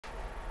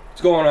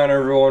What's going on,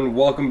 everyone?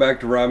 Welcome back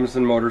to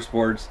Robinson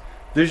Motorsports.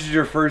 If this is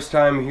your first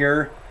time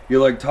here,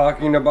 you like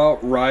talking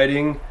about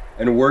riding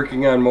and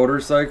working on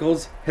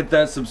motorcycles, hit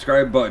that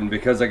subscribe button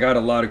because I got a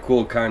lot of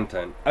cool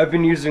content. I've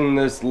been using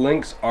this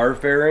Lynx R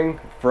fairing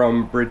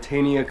from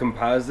Brittania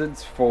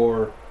Composites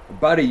for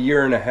about a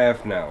year and a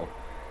half now,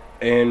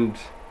 and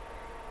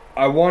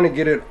I want to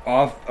get it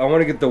off. I want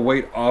to get the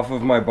weight off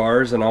of my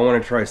bars, and I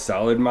want to try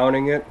solid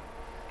mounting it.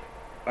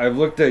 I've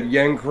looked at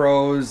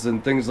Yencro's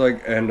and things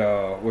like, and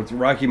what's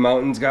Rocky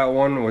Mountain's got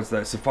one, what's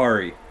that,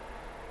 Safari.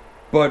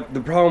 But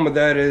the problem with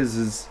that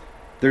is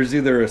there's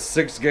either a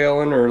 6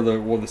 gallon or the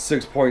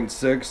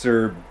 6.6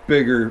 or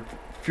bigger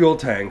fuel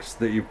tanks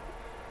that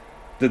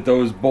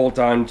those bolt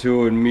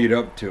onto and meet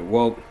up to.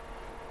 Well,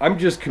 I'm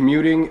just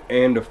commuting,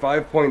 and a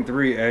 5.3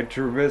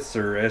 Atribus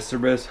or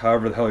Astribus,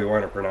 however the hell you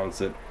want to pronounce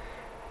it,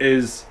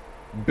 is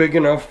big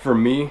enough for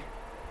me.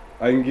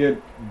 I can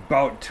get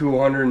about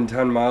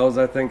 210 miles,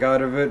 I think,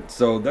 out of it.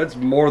 So that's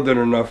more than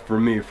enough for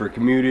me for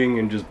commuting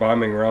and just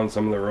bombing around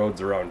some of the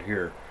roads around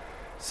here.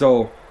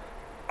 So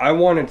I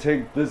want to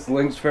take this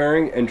Lynx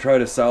fairing and try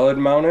to solid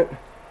mount it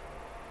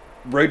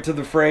right to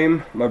the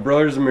frame. My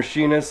brother's a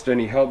machinist, and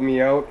he helped me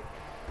out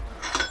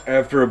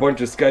after a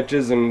bunch of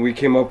sketches, and we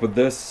came up with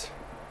this.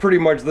 Pretty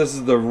much this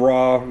is the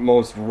raw,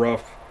 most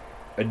rough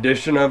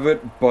edition of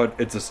it, but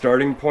it's a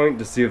starting point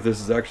to see if this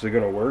is actually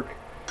going to work.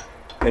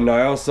 And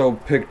I also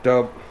picked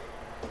up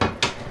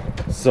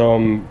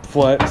some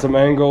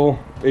angle,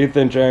 1/8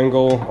 inch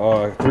angle,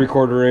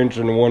 3/4 inch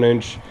and 1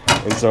 inch,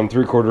 and some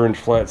 3/4 inch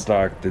flat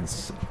stock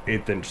that's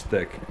 1/8 inch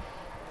thick.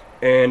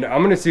 And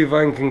I'm gonna see if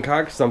I can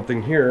concoct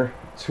something here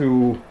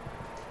to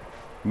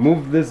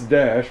move this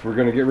dash. We're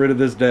gonna get rid of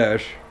this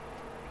dash,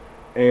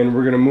 and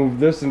we're gonna move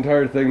this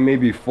entire thing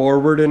maybe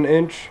forward 1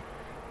 inch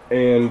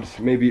and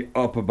maybe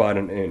up about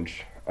 1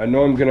 inch. I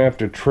know I'm gonna have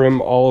to trim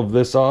all of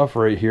this off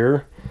right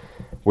here,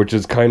 which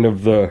is kind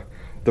of the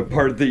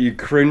part that you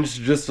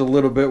cringe just a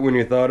little bit when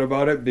you thought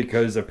about it,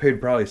 because I paid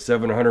probably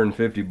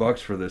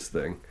 $750 for this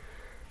thing.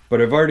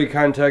 But I've already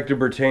contacted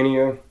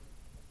Brittania,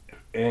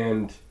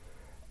 and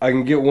I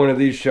can get one of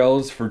these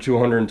shells for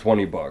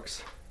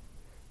 $220.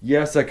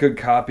 Yes, I could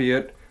copy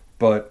it,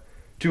 but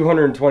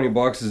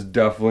 $220 is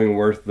definitely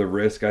worth the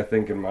risk, I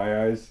think, in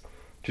my eyes,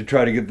 to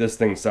try to get this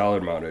thing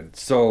solid mounted.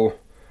 So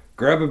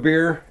grab a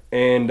beer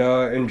and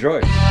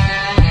enjoy.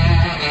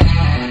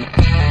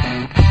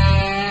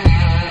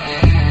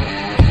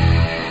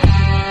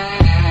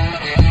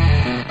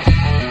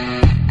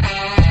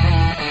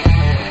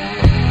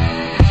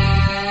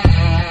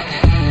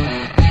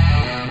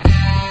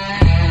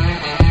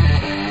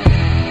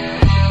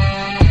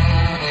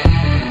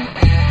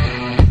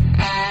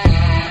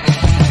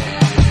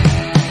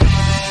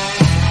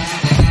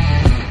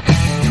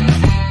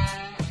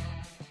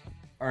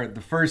 Alright,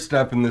 the first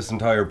step in this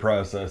entire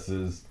process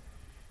is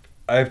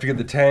I have to get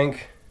the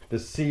tank, the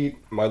seat,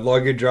 my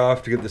luggage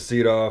off to get the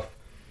seat off,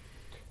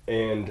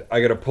 and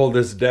I gotta pull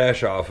this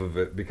dash off of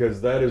it,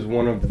 because that is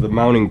one of the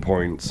mounting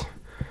points.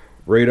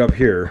 Right up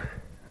here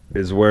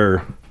is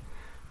where,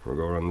 we'll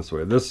go around this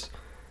way, this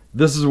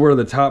is where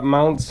the top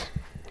mounts,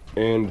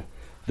 and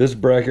this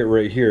bracket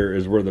right here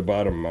is where the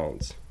bottom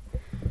mounts.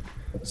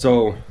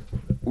 So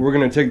we're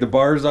gonna take the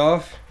bars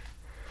off,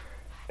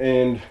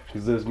 and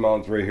because this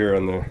mounts right here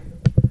on the,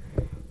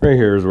 right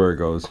here is where it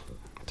goes.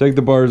 Take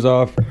the bars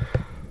off.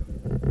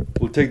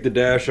 We'll take the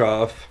dash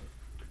off.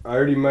 I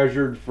already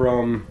measured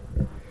from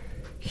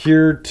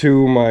here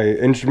to my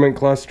instrument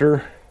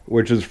cluster,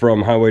 which is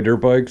from Highway Dirt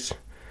Bikes,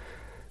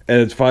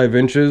 and it's 5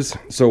 inches.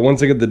 So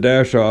once I get the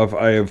dash off,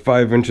 I have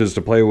 5 inches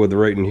to play with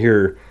right in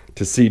here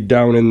to see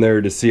down in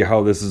there to see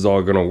how this is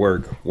all gonna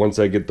work once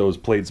I get those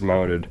plates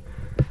mounted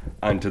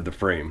onto the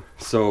frame.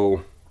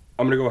 So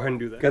I'm gonna go ahead and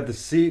do that. Got the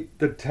seat,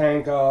 the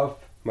tank off,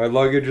 my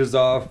luggage is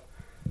off.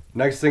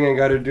 Next thing I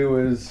gotta do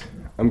is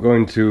I'm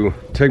going to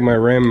take my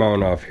ram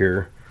mount off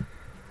here,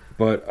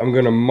 but I'm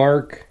gonna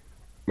mark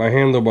my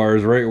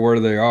handlebars right where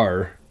they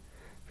are,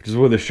 just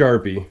with a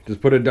Sharpie. Just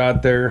put a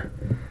dot there.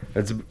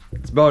 It's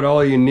about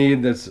all you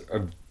need.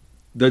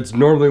 That's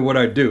normally what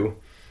I do.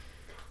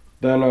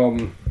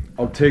 Then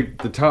I'll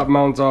take the top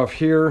mounts off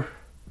here,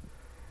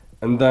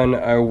 and then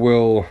I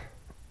will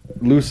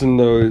loosen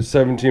the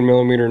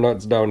 17mm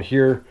nuts down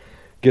here,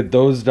 get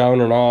those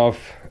down and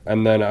off,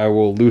 and then I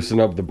will loosen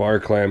up the bar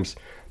clamps,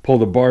 pull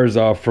the bars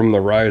off from the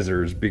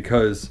risers,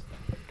 because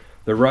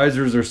the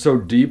risers are so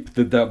deep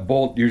that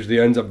bolt usually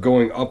ends up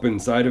going up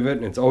inside of it,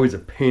 and it's always a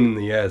pain in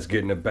the ass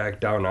getting it back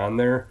down on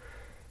there.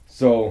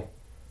 So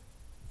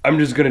I'm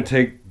just gonna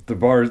take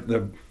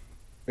the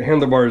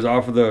handlebars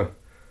off of the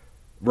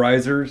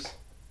risers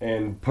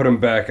and put them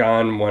back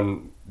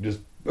on,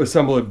 just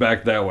assemble it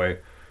back that way.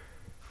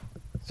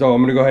 So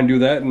I'm gonna go ahead and do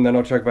that, and then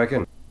I'll check back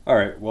in.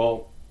 Alright,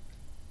 well,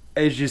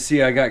 as you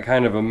see, I got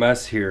kind of a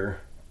mess here.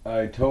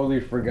 I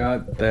totally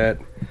forgot that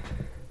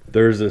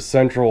there's a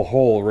central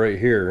hole right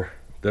here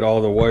that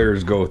all the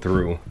wires go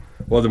through.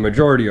 Well, the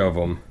majority of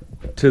them,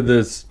 to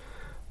this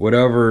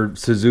whatever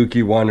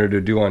Suzuki wanted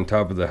to do on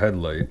top of the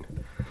headlight.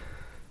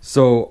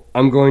 So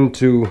I'm going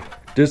to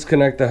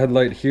disconnect the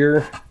headlight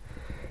here,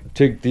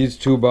 take these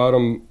two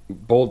bottom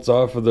bolts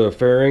off of the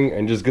fairing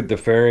and just get the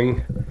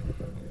fairing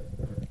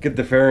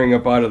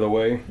up out of the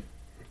way,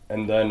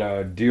 and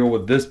then deal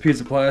with this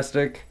piece of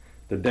plastic,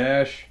 the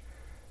dash.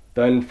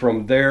 Then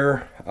from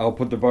there I'll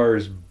put the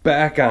bars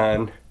back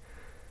on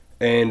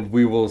and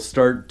we will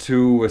start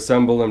to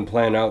assemble and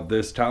plan out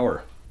this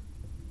tower.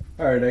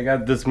 Alright, I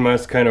got this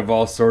mess kind of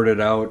all sorted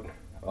out.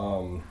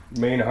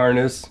 Main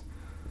harness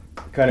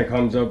kind of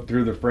comes up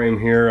through the frame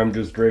here. I'm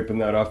just draping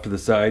that off to the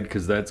side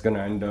because that's going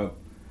to end up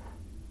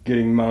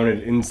getting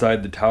mounted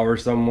inside the tower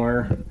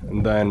somewhere.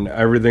 And then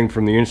everything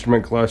from the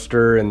instrument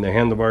cluster and the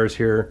handlebars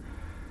here,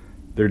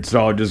 it's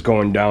all just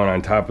going down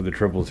on top of the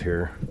triples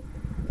here.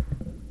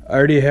 I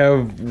already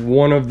have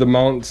one of the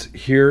mounts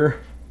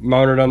here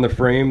mounted on the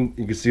frame.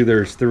 You can see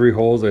there's 3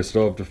 holes. I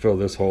still have to fill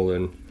this hole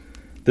in.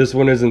 This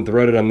one isn't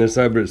threaded on this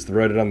side, but it's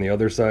threaded on the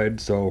other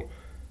side, so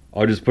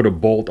I'll just put a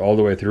bolt all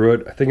the way through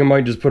it. I think I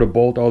might just put a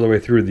bolt all the way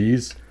through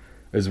these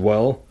as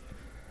well.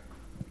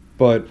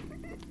 But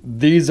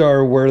these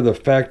are where the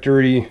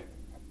factory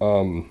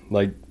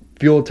like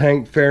fuel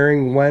tank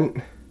fairing went.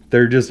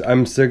 They're just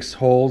M6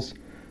 holes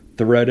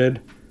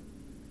threaded.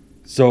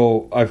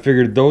 So I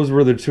figured those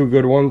were the 2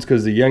 good ones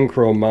because the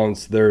Yencro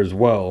mounts there as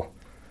well.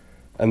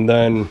 And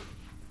then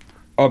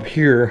up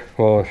here,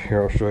 well,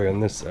 here I'll show you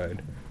on this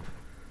side.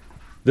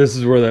 This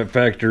is where that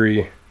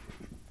factory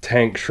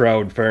tank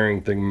shroud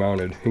fairing thing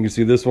mounted. You can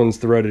see this one's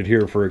threaded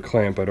here for a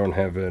clamp I don't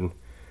have in.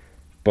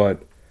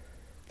 But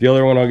the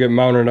other one I'll get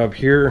mounted up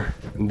here,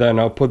 and then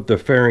I'll put the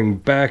fairing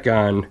back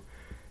on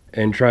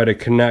and try to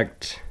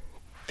connect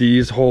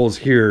these holes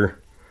here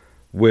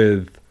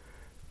with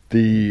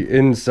the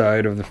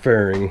inside of the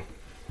fairing.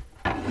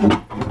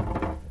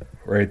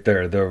 Right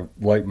there, the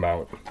light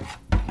mount.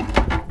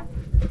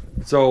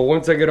 So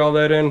once I get all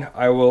that in,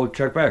 I will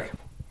check back.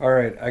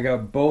 Alright, I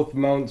got both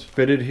mounts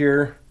fitted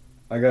here.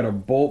 I got a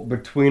bolt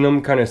between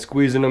them, kind of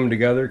squeezing them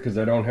together because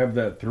I don't have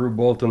that through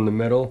bolt in the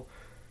middle.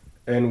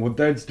 And what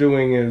that's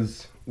doing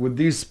is, with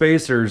these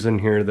spacers in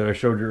here that I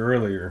showed you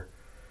earlier,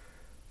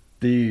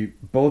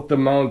 both the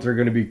mounts are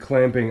going to be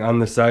clamping on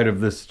the side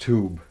of this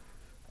tube.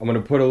 I'm going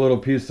to put a little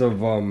piece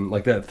of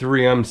like that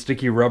 3M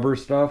sticky rubber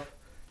stuff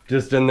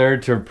just in there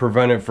to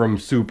prevent it from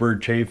super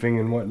chafing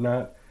and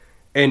whatnot,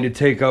 and to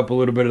take up a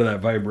little bit of that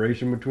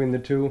vibration between the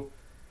two.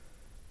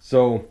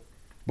 So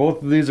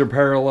both of these are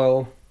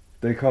parallel.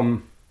 They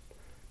come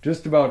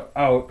just about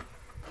out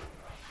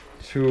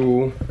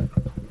to,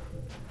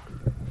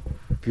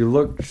 if you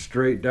look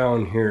straight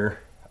down here,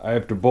 I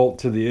have to bolt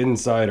to the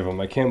inside of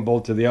them. I can't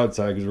bolt to the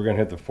outside because we're going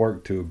to hit the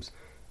fork tubes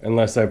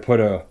unless I put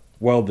a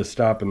weld to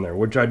stop in there,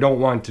 which I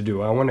don't want to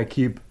do. I want to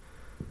keep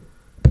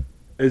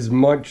as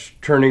much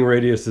turning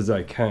radius as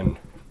I can.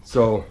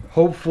 So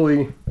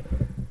hopefully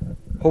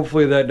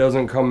that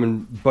doesn't come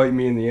and bite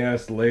me in the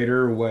ass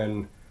later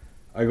when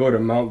I go to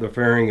mount the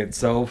fairing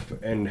itself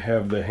and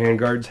have the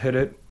handguards hit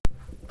it.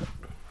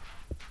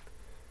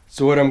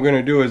 So what I'm going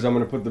to do is I'm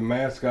going to put the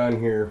mask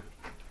on here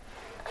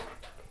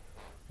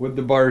with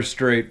the bars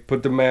straight,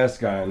 put the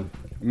mask on,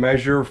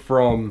 measure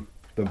from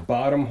the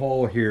bottom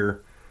hole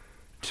here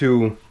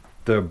to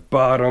the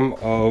bottom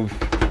of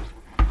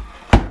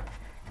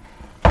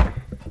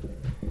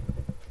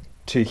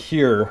to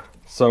here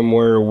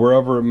somewhere,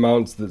 wherever it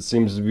mounts that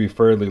seems to be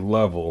fairly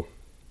level,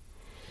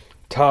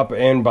 top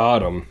and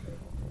bottom.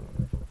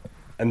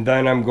 And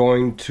then I'm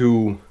going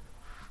to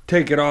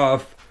take it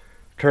off,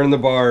 turn the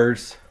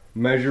bars,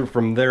 measure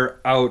from there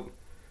out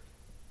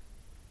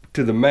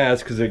to the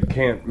mast because it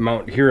can't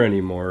mount here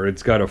anymore.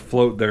 It's got to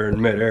float there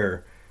in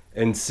midair,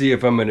 and see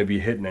if I'm going to be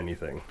hitting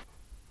anything.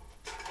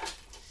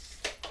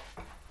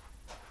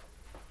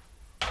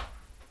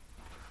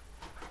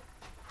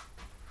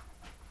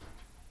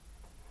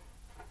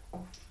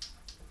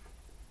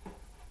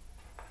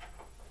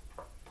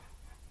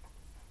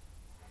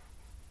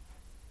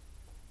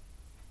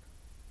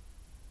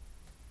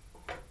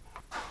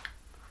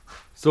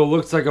 So it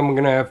looks like I'm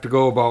gonna have to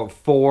go about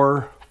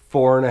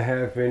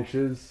 4.5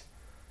 inches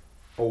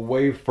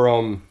away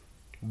from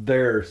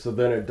there, so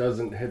then it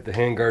doesn't hit the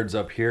handguards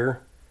up here,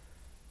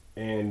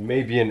 and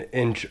maybe an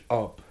inch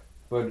up.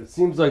 But it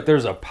seems like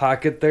there's a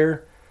pocket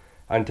there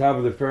on top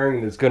of the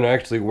fairing that's gonna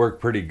actually work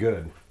pretty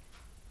good.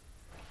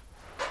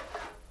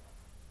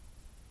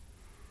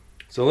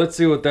 So let's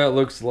see what that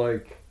looks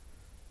like.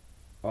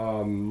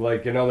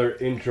 Like another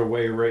inch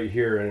away right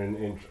here and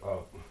an inch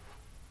up.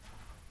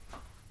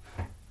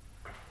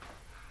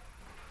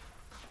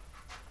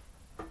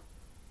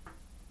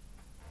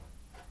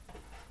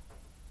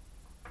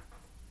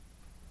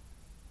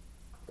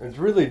 It's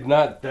really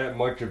not that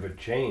much of a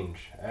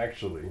change,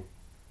 actually.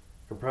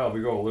 Could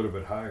probably go a little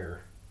bit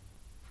higher.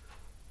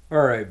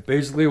 Alright,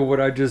 basically what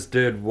I just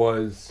did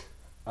was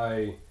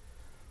I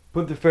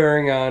put the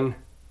fairing on,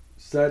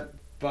 set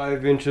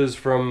 5 inches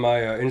from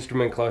my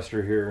instrument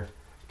cluster here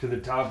to the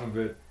top of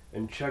it,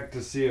 and checked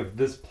to see if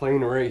this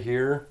plane right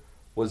here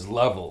was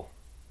level.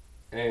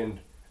 And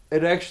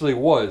it actually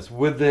was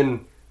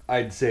within,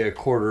 I'd say,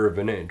 1/4 of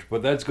an inch.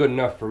 But that's good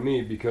enough for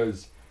me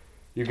because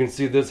You can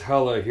see this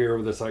hella here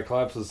with the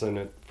Cyclopsis in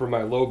it for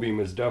my low beam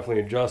is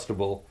definitely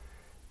adjustable,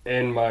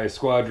 and my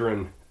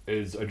Squadron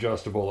is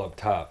adjustable up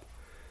top.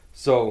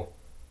 So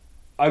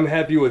I'm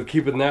happy with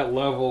keeping that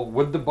level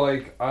with the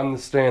bike on the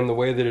stand the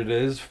way that it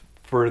is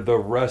for the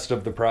rest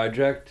of the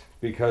project,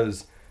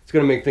 because it's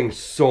going to make things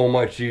so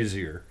much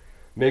easier.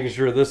 Making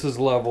sure this is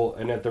level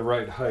and at the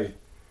right height.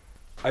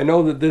 I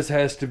know that this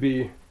has to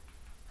be,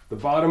 the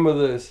bottom of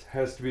this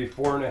has to be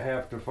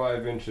 4.5 to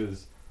 5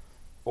 inches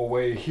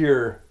away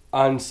here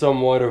on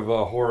somewhat of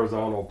a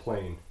horizontal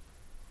plane.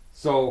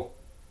 So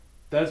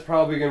that's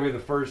probably going to be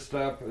the first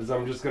step, is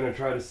I'm just going to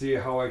try to see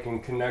how I can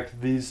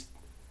connect this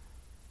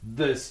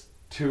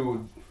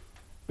to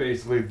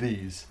basically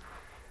these.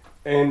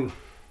 And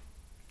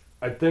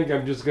I think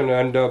I'm just going to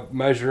end up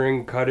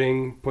measuring,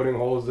 cutting, putting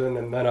holes in,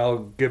 and then I'll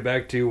get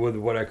back to you with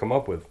what I come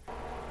up with.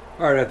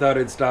 Alright, I thought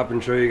I'd stop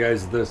and show you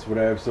guys what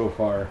I have so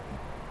far.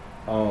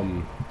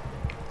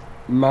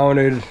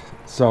 Mounted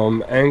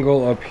some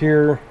angle up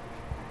here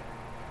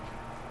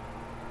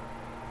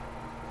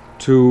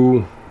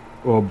to,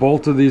 well,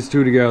 bolted these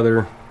two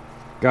together.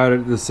 Got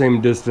it the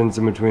same distance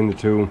in between the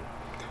two.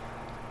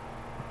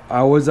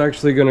 I was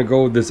actually going to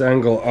go with this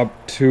angle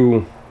up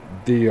to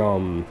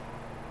the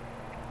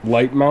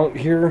light mount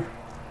here,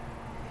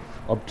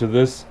 up to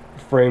this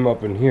frame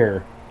up in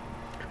here,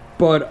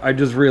 but I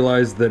just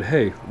realized that,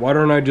 hey, why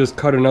don't I just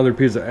cut another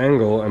piece of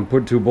angle and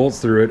put 2 bolts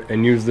through it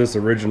and use this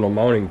original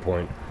mounting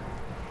point.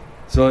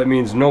 So that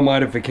means no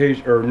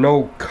modification or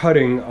no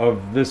cutting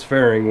of this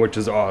fairing, which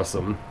is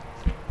awesome.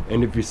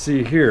 And if you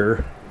see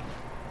here,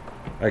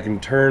 I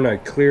can turn, I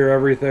clear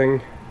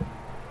everything,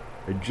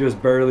 I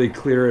just barely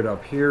clear it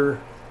up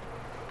here,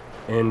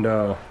 and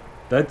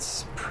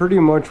that's pretty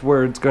much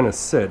where it's gonna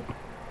sit.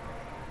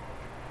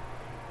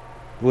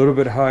 A little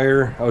bit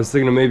higher. I was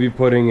thinking of maybe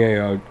putting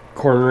a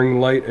cornering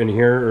light in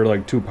here, or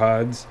like 2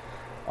 pods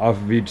off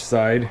of each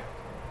side.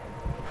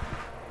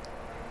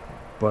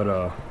 But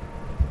I'm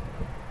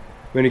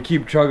gonna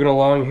keep chugging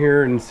along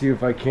here and see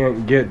if I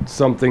can't get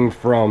something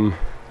from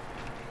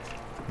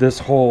this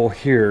hole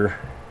here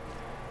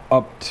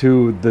up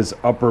to this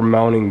upper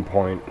mounting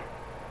point.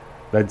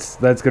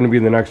 That's gonna be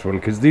the next one,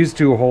 because these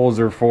 2 holes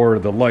are for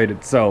the light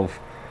itself.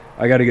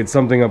 I got to get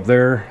something up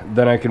there,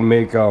 then I can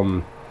make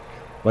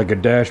like a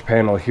dash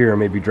panel here,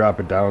 maybe drop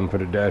it down,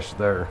 put a dash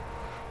there.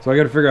 So I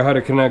got to figure out how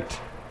to connect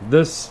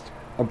this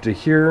up to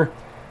here,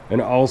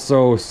 and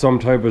also some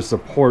type of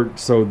support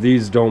so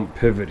these don't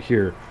pivot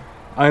here.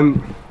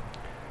 I'm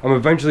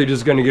eventually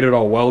just going to get it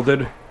all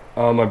welded.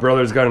 My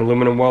brother's got an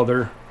aluminum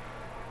welder,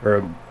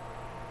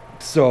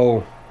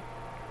 so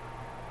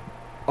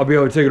I'll be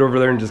able to take it over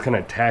there and just kind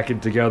of tack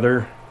it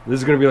together. This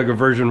is going to be like a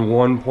version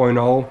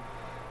 1.0.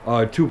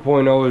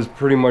 2.0 is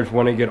pretty much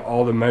when I get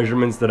all the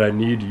measurements that I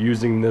need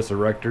using this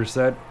erector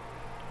set.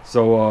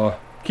 So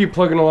keep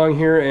plugging along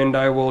here, and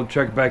I will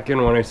check back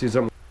in when I see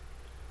something.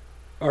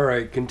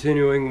 Alright,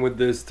 continuing with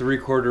this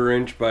 3/4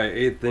 inch by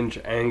 1/8 inch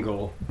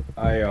angle.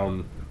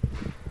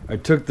 I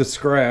took the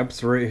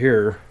scraps right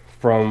here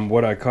from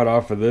what I cut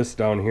off of this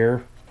down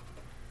here,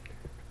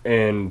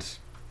 and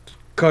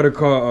cut a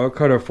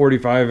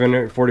 45 in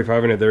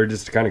it there,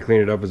 just to kind of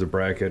clean it up as a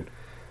bracket.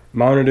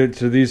 Mounted it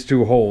to these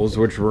 2 holes,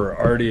 which were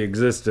already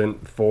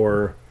existent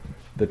for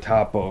the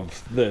top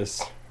of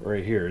this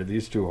right here,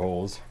 these 2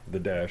 holes, the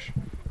dash.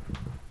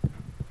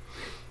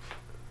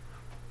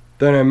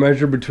 Then I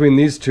measured between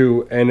these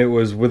 2, and it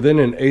was within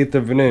 1/8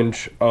 of an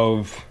inch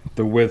of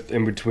the width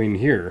in between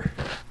here.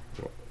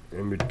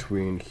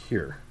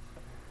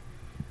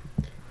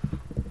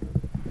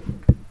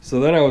 So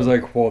then I was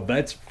like, well,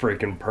 that's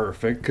freaking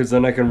perfect, because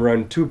then I can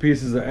run 2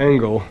 pieces of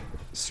angle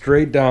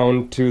straight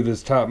down to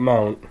this top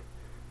mount,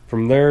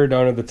 from there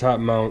down to the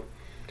top mount,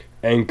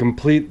 and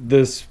complete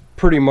this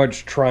pretty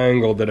much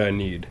triangle that I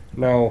need.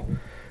 Now,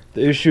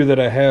 the issue that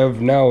I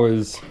have now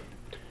is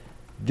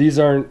these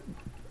aren't,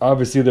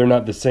 obviously they're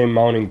not the same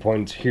mounting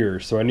points here,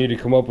 so I need to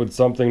come up with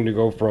something to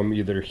go from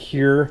either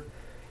here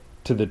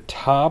to the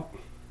top,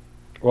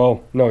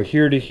 well, no,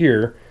 here to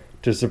here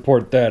to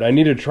support that. I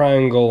need a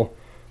triangle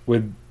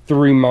with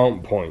 3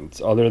 mount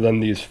points other than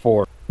these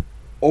 4.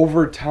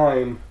 Over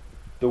time,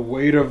 the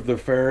weight of the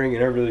fairing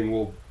and everything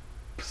will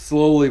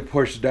slowly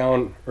push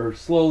down, or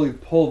slowly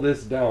pull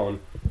this down,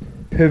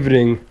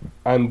 pivoting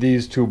on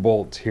these 2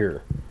 bolts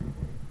here.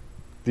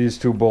 These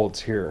 2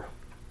 bolts here.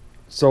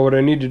 So what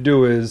I need to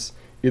do is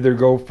either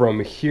go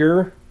from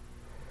here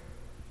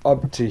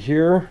up to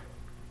here,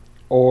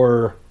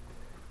 or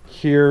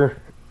here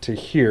to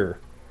here,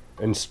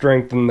 and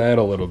strengthen that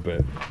a little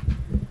bit.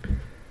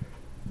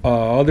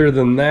 Other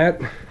than that,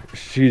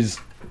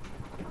 she's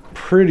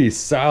pretty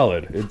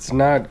solid. It's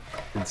not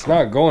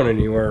going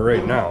anywhere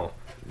right now.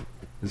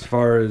 As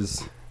far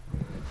as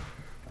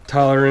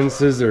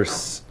tolerances, are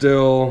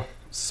still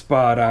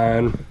spot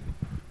on,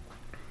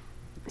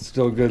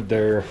 still good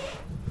there.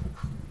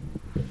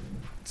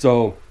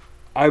 So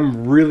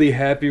I'm really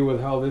happy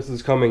with how this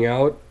is coming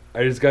out.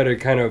 I just got to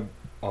kind of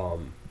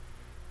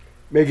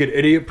make it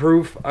idiot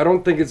proof. I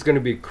don't think it's going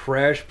to be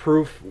crash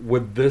proof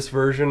with this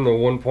version, the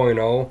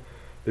 1.0,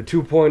 The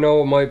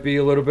 2.0 might be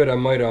a little bit. I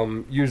might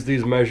use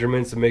these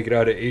measurements and make it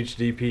out of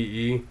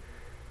HDPE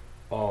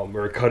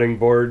or a cutting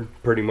board,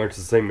 pretty much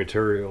the same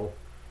material.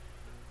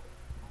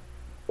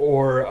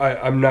 Or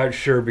I'm not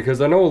sure,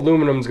 because I know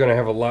aluminum's going to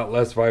have a lot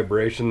less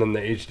vibration than the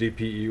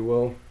HDPE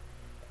will.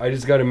 I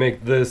just got to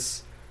make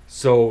this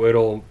so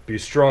it'll be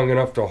strong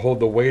enough to hold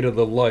the weight of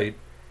the light,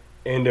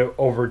 and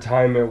over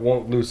time it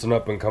won't loosen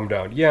up and come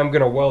down. Yeah, I'm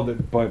going to weld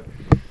it, but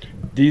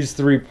these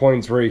 3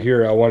 points right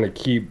here I want to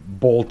keep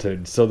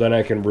bolted so then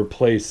I can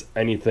replace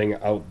anything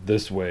out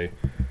this way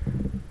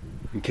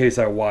in case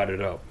I wad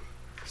it up.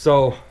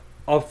 So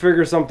I'll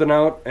figure something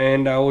out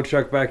and I will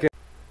check back in.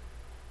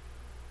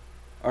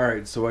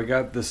 Alright, so I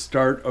got the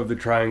start of the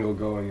triangle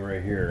going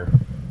right here.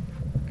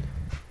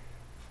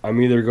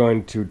 I'm either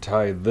going to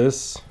tie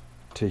this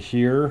to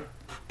here,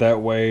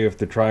 that way if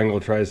the triangle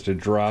tries to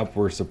drop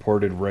we're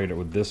supported right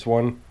with this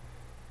one,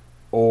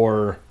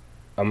 or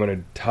I'm going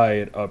to tie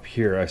it up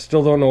here. I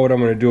still don't know what I'm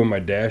going to do with my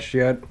dash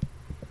yet,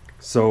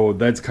 so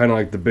that's kind of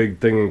like the big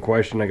thing in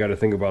question. I got to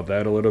think about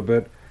that a little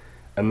bit,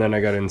 and then I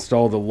got to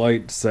install the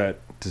light set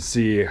to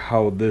see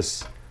how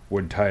this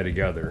would tie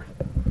together.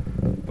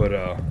 But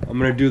I'm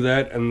going to do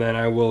that and then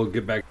I will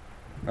get back.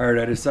 Alright,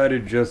 I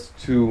decided just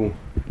to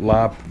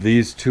lop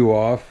these two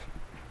off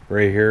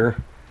right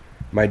here.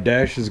 My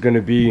dash is going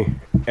to be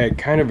at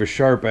kind of a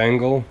sharp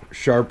angle,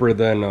 sharper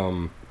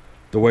than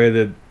the way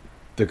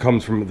that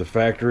comes from the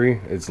factory.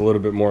 It's a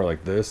little bit more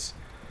like this.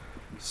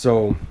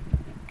 So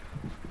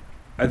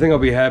I think I'll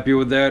be happy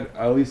with that.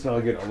 At least I'll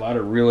get a lot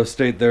of real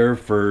estate there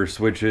for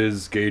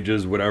switches,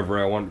 gauges,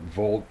 whatever I want,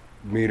 volt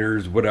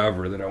meters,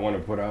 whatever that I want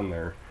to put on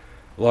there,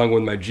 along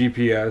with my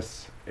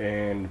GPS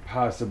and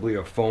possibly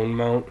a phone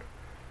mount.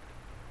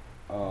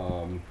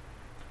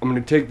 I'm going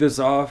to take this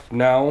off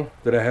now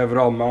that I have it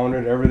all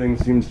mounted. Everything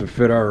seems to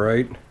fit all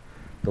right.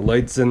 The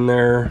light's in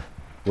there.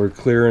 We're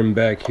clearing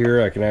back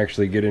here. I can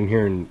actually get in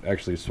here and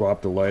actually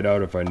swap the light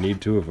out if I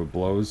need to, if it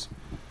blows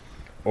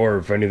or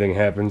if anything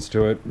happens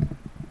to it.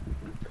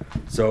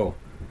 So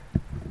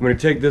I'm going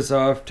to take this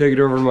off, take it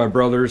over to my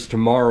brother's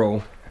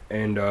tomorrow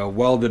and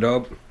weld it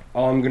up.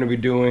 All I'm going to be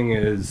doing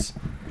is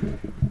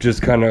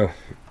just kind of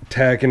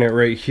tacking it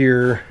right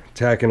here,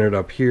 tacking it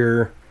up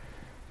here,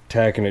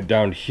 tacking it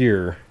down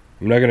here.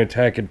 I'm not going to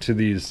tack it to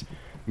these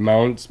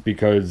mounts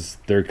because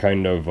they're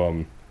kind of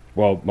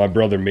well, my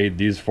brother made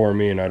these for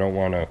me and I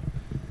want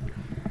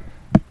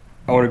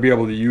to be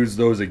able to use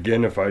those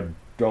again if I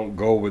don't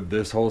go with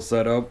this whole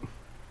setup.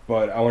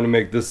 But I want to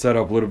make this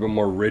setup a little bit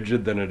more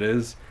rigid than it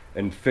is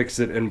and fix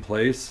it in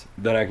place.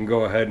 Then I can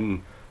go ahead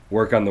and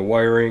work on the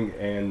wiring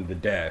and the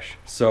dash.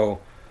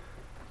 So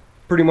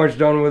pretty much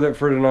done with it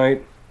for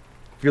tonight.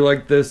 If you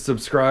like this,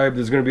 subscribe.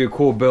 There's going to be a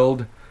cool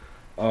build.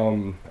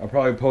 I'll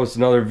probably post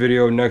another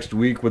video next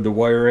week with the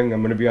wiring.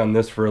 I'm going to be on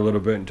this for a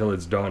little bit until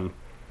it's done.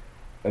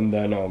 And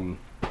then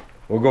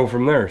we'll go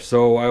from there.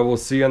 So I will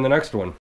see you on the next one.